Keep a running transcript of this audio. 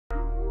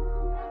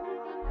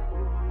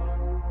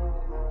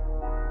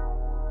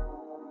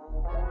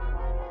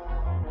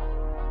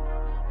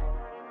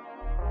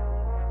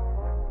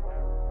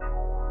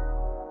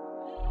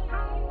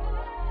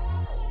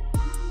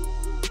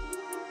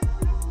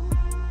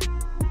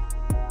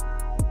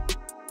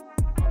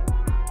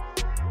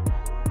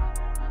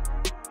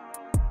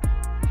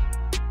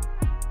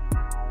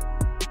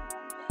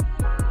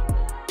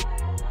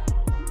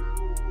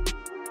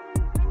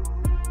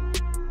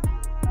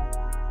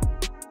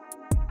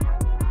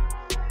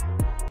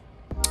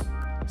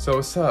So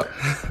what's up?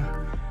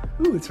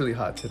 Ooh, it's really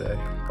hot today.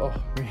 Oh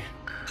man.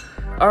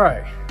 All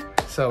right,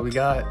 so we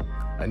got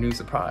a new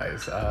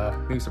surprise.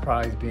 New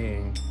surprise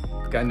being,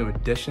 got a new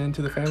addition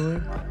to the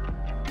family.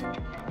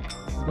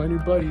 This is my new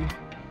buddy.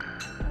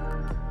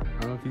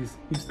 I don't know if he's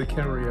used to the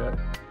camera yet,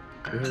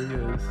 but here he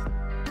is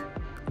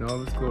in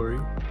all of his glory.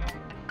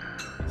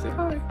 Say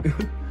hi.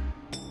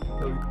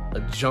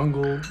 A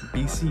Jungle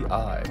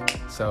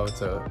BCI. So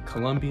it's a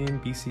Colombian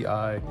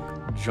BCI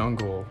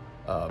jungle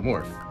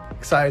morph.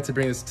 Excited to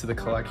bring this to the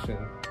collection.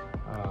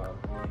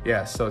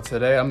 Yeah, so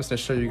today I'm just gonna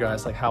show you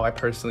guys like how I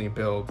personally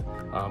build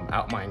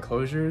out my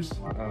enclosures.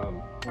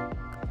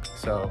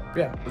 So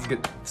yeah, let's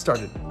get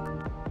started.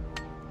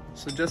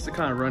 So just to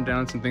kind of run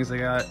down some things I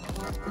got,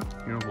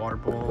 you know, water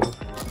bowl,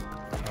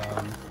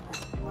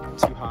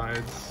 2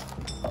 hides.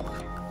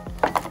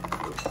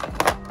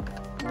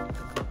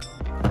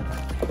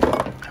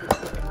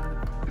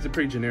 These are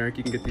pretty generic.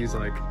 You can get these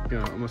like, you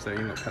know, almost at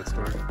any pet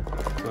store.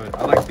 But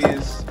I like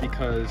these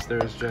because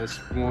there's just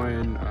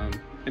one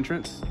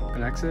entrance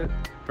and exit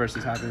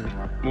versus having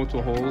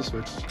multiple holes,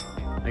 which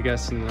I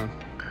guess in the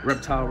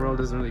reptile world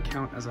doesn't really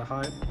count as a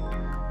hide.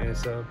 And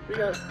so we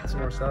got some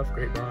more stuff,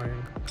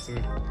 grapevine, some,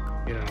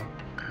 you know,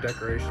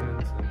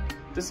 decorations, and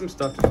just some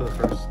stuff for the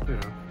first, you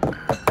know,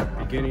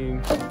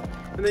 beginning.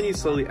 And then you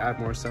slowly add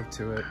more stuff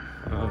to it.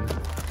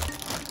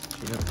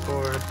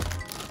 Cord.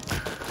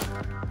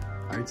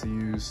 I like to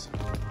use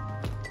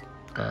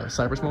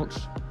cypress mulch.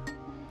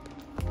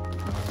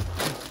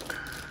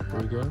 There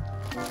we go.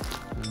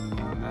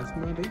 And that's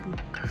my baby.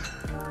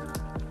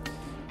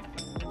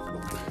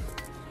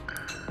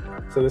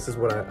 So this is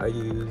what I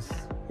use.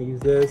 I use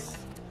this,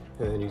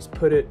 and then you just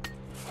put it,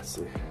 let's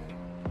see.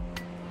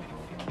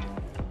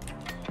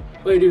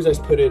 What I do is I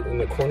just put it in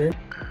the corner.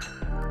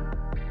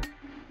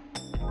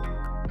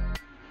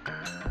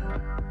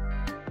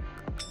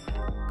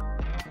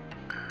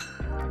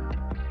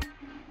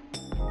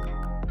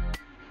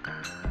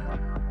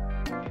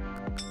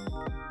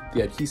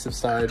 The adhesive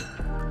side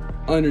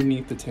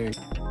underneath the tank.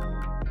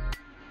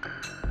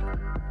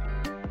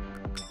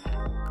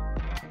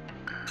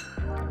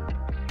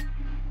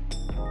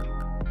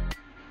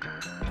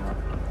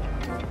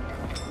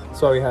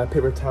 So we have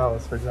paper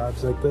towels for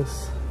jobs like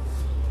this.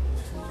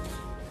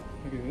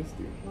 Look at this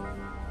dude.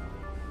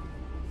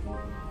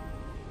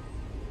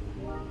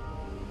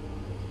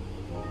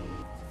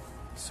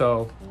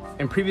 So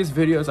in previous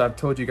videos, I've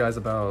told you guys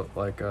about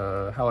like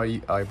how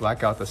I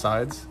black out the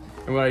sides.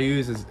 And what I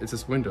use is it's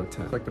this window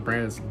tint. Like the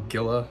brand is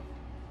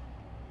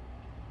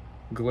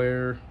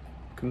Glare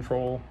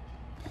Control.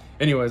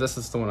 Anyways, that's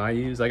just the one I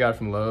use. I got it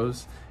from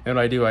Lowe's. And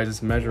what I do, I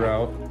just measure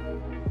out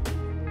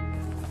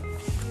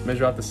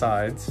the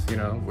sides, you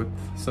know, with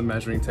some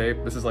measuring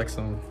tape. This is like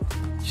some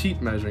cheap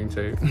measuring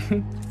tape.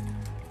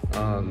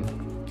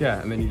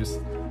 Yeah, and then you just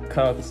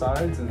cut out the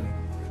sides and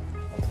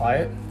apply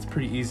it. It's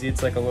pretty easy.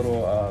 It's like a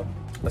little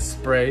a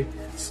spray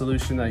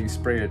solution that you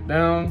spray it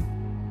down.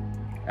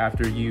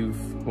 After you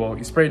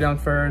spray it down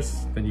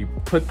first, then you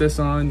put this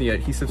on the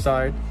adhesive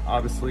side,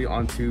 obviously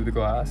onto the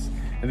glass,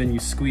 and then you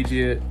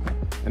squeegee it,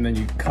 and then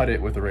you cut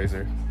it with a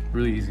razor.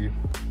 Really easy.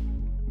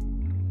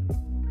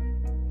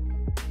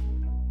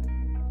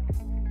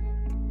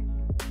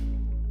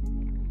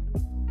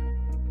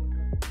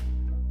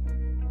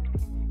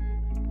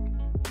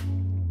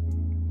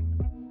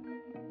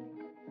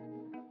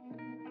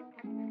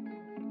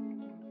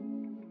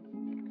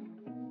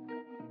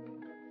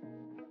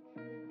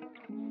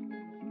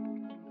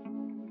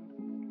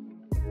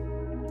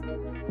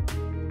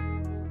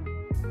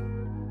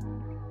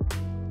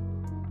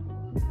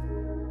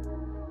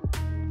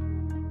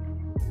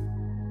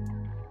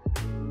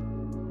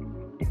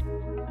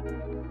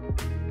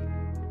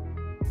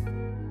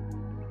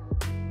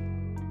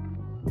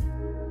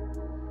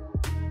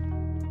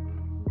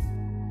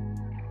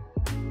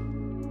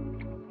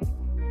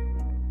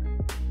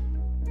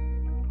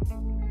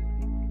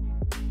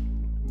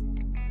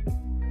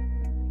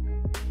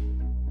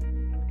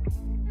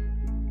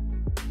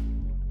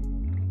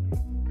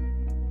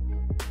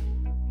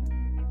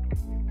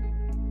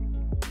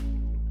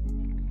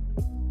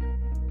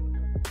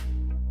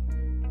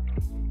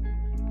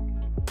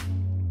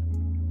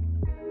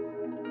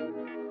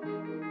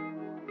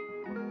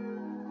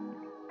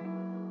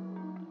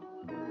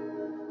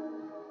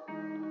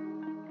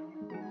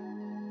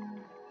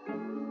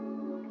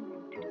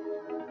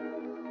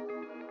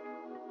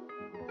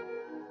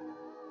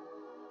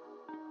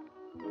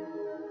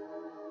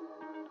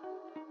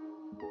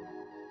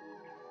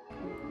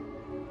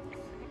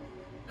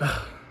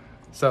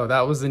 So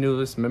that was the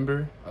newest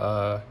member,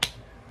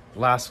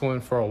 last one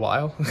for a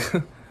while.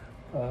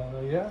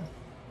 Yeah,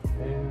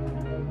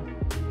 and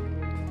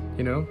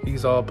you know,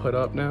 he's all put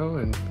up now,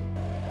 and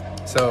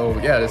so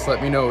yeah, just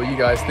let me know what you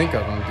guys think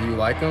of him. Do you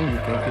like him? You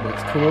think he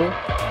looks cool?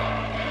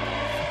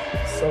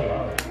 So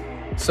loud.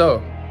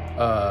 So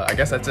I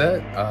guess that's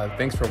it.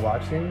 Thanks for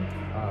watching.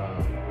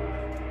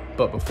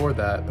 But before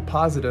that, the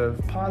positive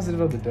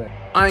of the day.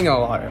 I ain't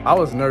gonna lie, I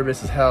was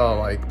nervous as hell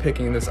like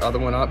picking this other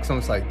one up, because I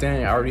was like,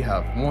 dang, I already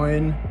have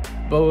one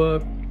boa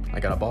I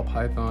got a ball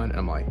python, and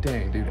I'm like,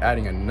 dang, dude,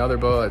 adding another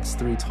boa, it's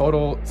 3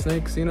 total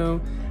snakes, you know?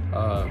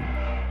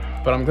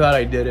 But I'm glad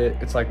I did it.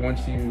 It's like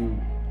once you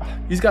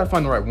just gotta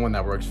find the right one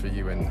that works for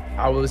you. And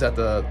I was at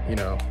the, you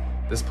know,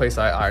 this place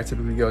I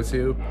typically go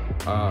to,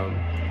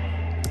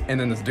 and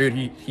then this dude,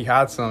 he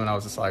had some, and I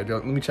was just like, yo,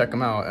 let me check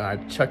them out. And I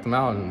checked them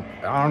out, and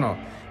I don't know,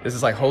 this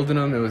is like holding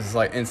them, it was just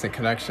like instant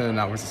connection, and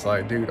I was just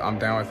like, dude, I'm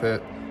down with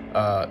it.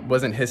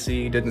 Wasn't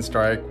hissy, didn't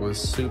strike, was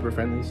super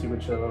friendly, super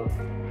chill,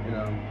 you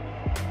know.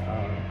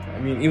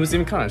 I mean, it was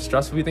even kind of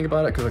stressful if you think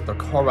about it, because like the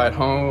car ride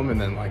home, and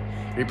then like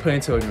you're put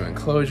into a new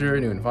enclosure,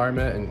 new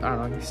environment, and I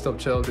don't know, he still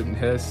chilled, didn't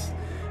hiss.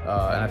 And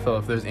I feel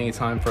if there's any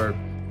time for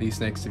these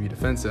snakes to be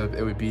defensive,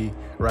 it would be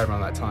right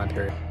around that time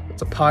period.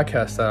 It's a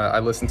podcast that I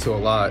listen to a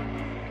lot.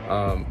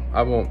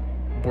 I won't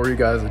bore you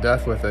guys to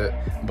death with it,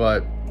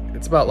 but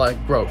it's about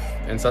like growth,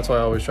 and so that's why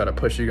I always try to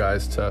push you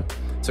guys to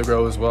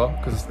grow as well,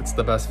 because it's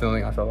the best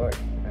feeling, I feel like.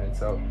 And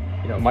so,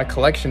 you know, my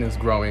collection is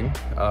growing,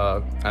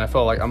 and I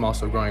feel like I'm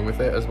also growing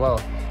with it as well.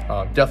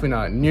 Definitely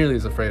not nearly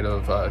as afraid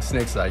of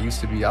snakes as I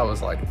used to be. I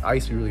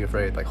used to be really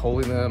afraid, like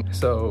holding them.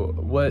 So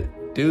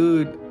what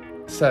dude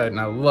said, and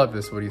I love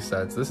this, what he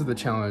said, so this is the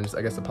challenge,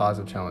 I guess the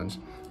positive challenge.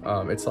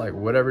 It's like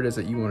whatever it is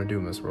that you want to do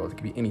in this world, it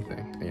could be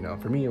anything, you know.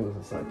 For me, it was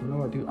just like, you know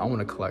what, dude, I want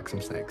to collect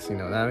some snakes, you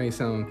know. That may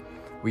sound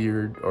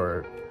weird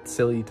or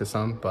silly to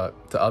some,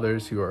 but to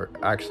others who are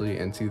actually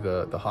into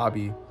the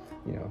hobby,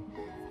 you know,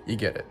 you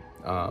get it.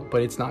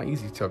 But it's not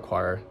easy to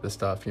acquire this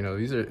stuff, you know.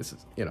 It's,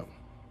 you know,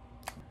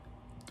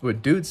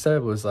 what dude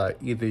said was like,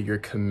 either you're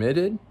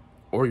committed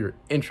or you're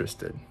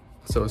interested.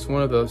 So it's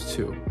one of those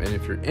two. And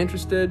if you're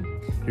interested,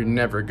 you're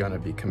never gonna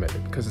be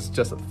committed, because it's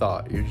just a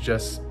thought. You're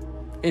just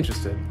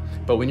interested.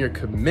 But when you're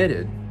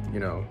committed, you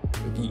know,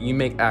 you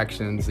make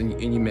actions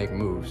and you make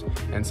moves.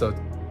 And so,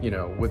 you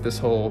know, with this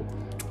whole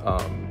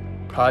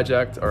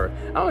project, or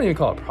I don't even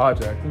call it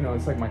project, you know,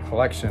 it's like my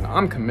collection,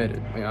 I'm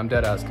committed. I mean, I'm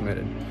dead ass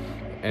committed.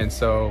 And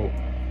so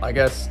I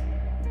guess,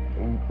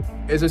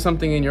 is there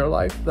something in your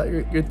life that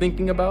you're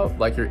thinking about,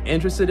 like you're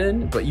interested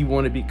in, but you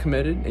want to be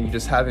committed, and you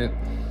just haven't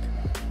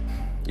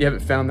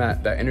found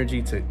that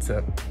energy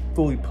to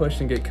fully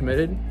push and get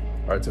committed,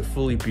 or to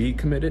fully be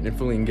committed and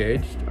fully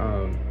engaged?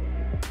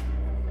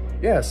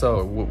 Yeah,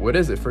 so what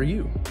is it for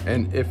you?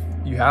 And if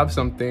you have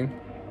something,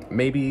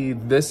 maybe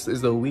this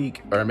is the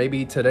week, or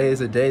maybe today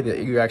is a day that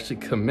you actually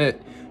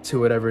commit to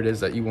whatever it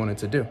is that you wanted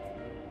to do.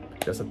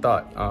 Just a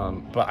thought.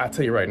 But I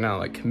tell you right now,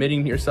 like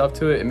committing yourself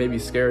to it may be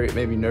scary, it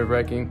may be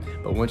nerve-wracking,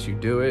 but once you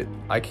do it,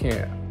 I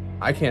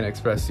can't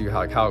express to you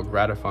how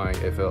gratifying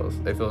it feels.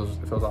 It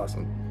feels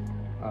awesome.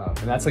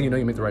 And that's how you know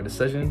you make the right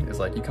decision. It's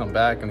like you come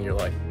back and you're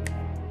like,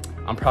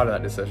 I'm proud of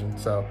that decision.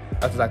 So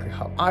that's exactly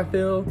how I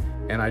feel,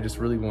 and I just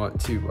really want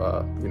to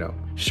you know,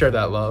 share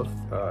that love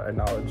and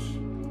knowledge.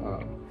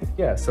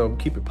 Yeah, so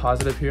keep it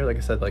positive here. Like I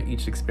said, like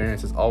each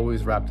experience is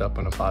always wrapped up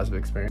in a positive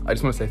experience. I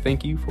just want to say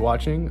thank you for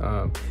watching.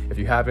 If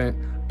you haven't,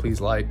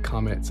 please like,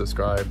 comment,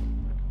 subscribe.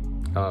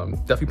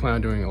 Definitely plan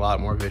on doing a lot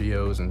more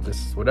videos, and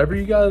just whatever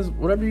you guys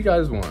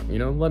want, you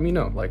know, let me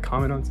know. Like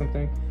comment on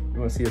something. You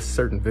want to see a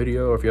certain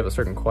video, or if you have a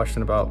certain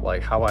question about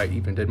like how I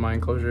even did my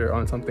enclosure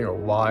on something, or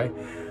why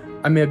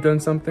I may have done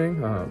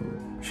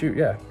something, shoot,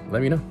 yeah,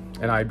 let me know,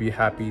 and I'd be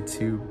happy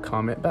to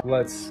comment back.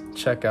 Let's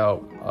check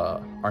out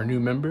our new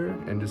member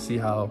and just see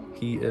how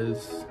he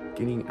is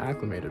getting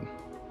acclimated.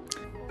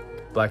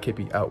 Black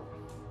Hippie out.